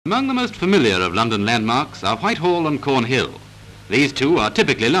Among the most familiar of London landmarks are Whitehall and Cornhill. These two are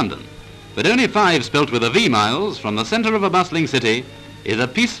typically London, but only 5 spelt with a V miles from the centre of a bustling city is a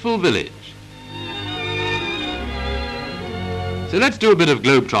peaceful village. So let's do a bit of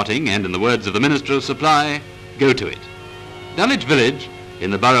globe-trotting and, in the words of the Minister of Supply, go to it. Dulwich Village,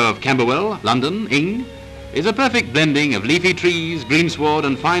 in the borough of Camberwell, London, Ing, is a perfect blending of leafy trees, greensward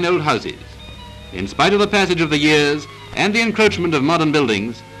and fine old houses. In spite of the passage of the years and the encroachment of modern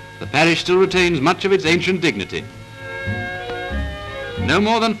buildings, the parish still retains much of its ancient dignity. No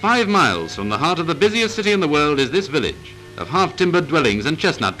more than 5 miles from the heart of the busiest city in the world is this village of half-timbered dwellings and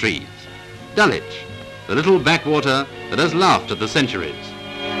chestnut trees. Dulwich, the little backwater that has laughed at the centuries.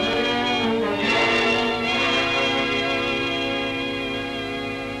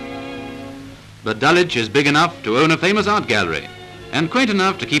 But Dulwich is big enough to own a famous art gallery and quaint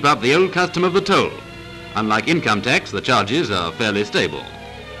enough to keep up the old custom of the toll. Unlike income tax, the charges are fairly stable.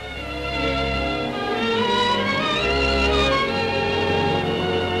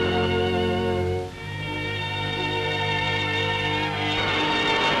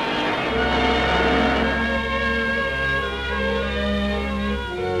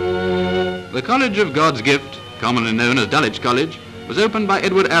 The College of God's Gift, commonly known as Dulwich College, was opened by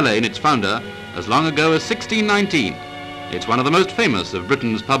Edward Alleyne, its founder, as long ago as 1619. It's one of the most famous of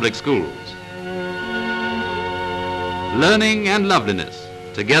Britain's public schools. Learning and loveliness,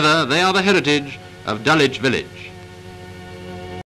 together they are the heritage of Dulwich Village.